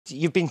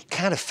You've been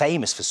kind of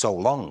famous for so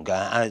long,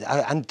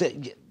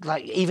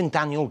 like even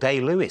Daniel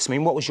Day-Lewis. I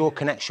mean, what was your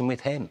connection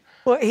with him?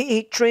 Well,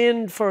 he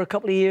trained for a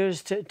couple of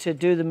years to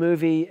do the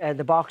movie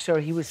The Boxer.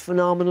 He was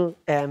phenomenal.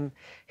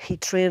 He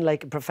trained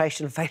like a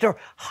professional fighter,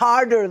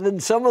 harder than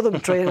some of them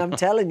train, I'm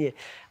telling you.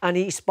 And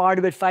he sparred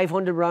about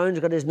 500 rounds,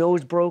 got his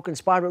nose broken,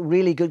 sparred with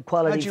really good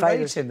quality fighters. How'd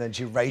you rate him then? Did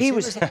you rate him?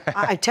 Was,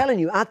 I'm telling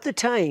you, at the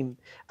time,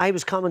 I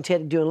was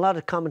commentating, doing a lot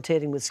of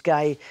commentating with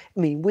Sky, I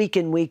mean, week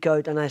in, week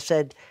out, and I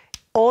said,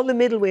 all the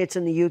middleweights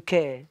in the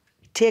UK,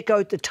 take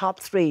out the top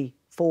 3,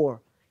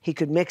 4. He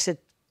could mix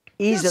it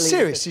easily. You're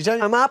serious? You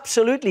don't... I'm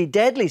absolutely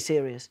deadly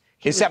serious.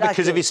 Is that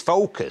because of his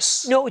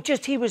focus? No,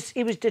 just he was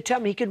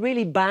determined. He could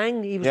really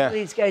bang. He was one of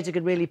these guys that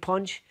could really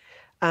punch.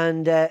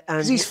 And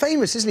he's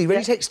famous, isn't he? When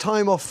he takes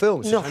time off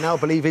films, which I now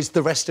believe is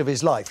the rest of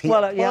his life, he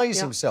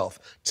applies himself.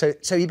 So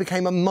he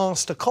became a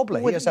master cobbler.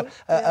 He has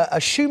a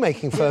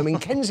shoemaking firm in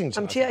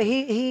Kensington.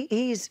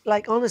 He's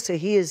like, honestly,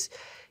 he is.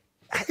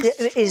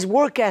 His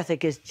work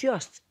ethic is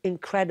just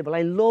incredible.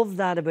 I love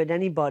that about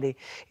anybody.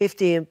 If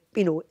they,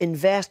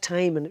 invest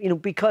time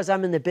and, because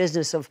I'm in the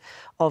business of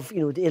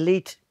the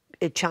elite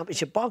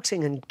championship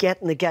boxing and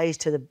getting the guys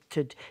to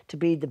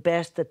be the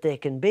best that they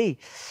can be.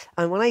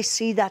 And when I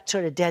see that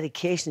sort of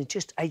dedication,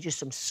 I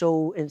just am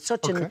so in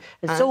such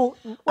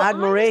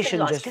admiration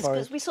just for it.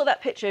 Because we saw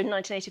that picture in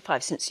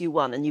 1985 since you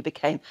won and you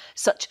became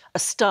such a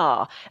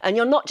star. And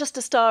you're not just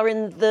a star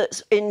in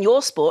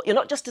your sport. You're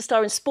not just a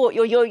star in sport.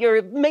 You're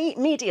a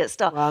media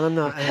star. Well, I'm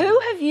not. Who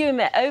have you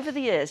met over the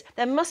years?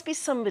 There must be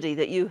somebody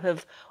that you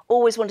have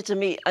always wanted to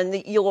meet and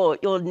that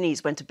your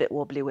knees went a bit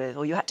wobbly with,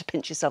 or you had to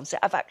pinch yourself and say,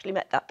 I've actually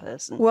met that person.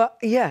 Well,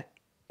 yeah.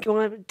 Do you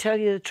want to tell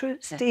you the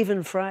truth? Yeah.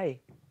 Stephen Fry.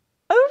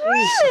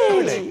 Oh,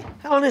 really?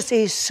 Honestly,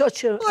 he's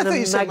such a... I thought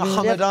you said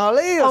Muhammad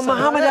Ali or something.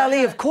 Muhammad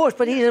Ali, of course,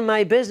 but he's in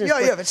my business.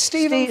 Yeah, but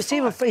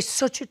Stephen Fry is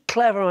such a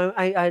clever...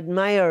 I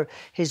admire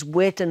his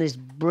wit and his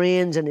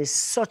brains, and he's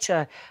such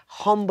a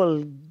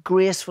humble,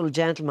 graceful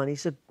gentleman.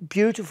 He's a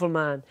beautiful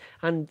man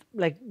and,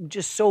 like,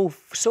 just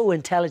so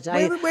intelligent.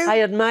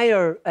 I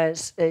admire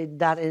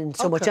that in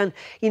so much. And,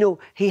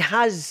 he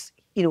has...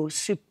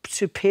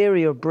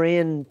 superior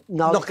brain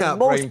knowledge than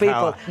most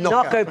people.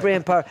 Knockout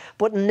brain power,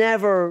 but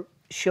never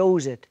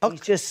shows it. He's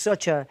just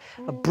such a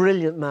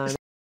brilliant man.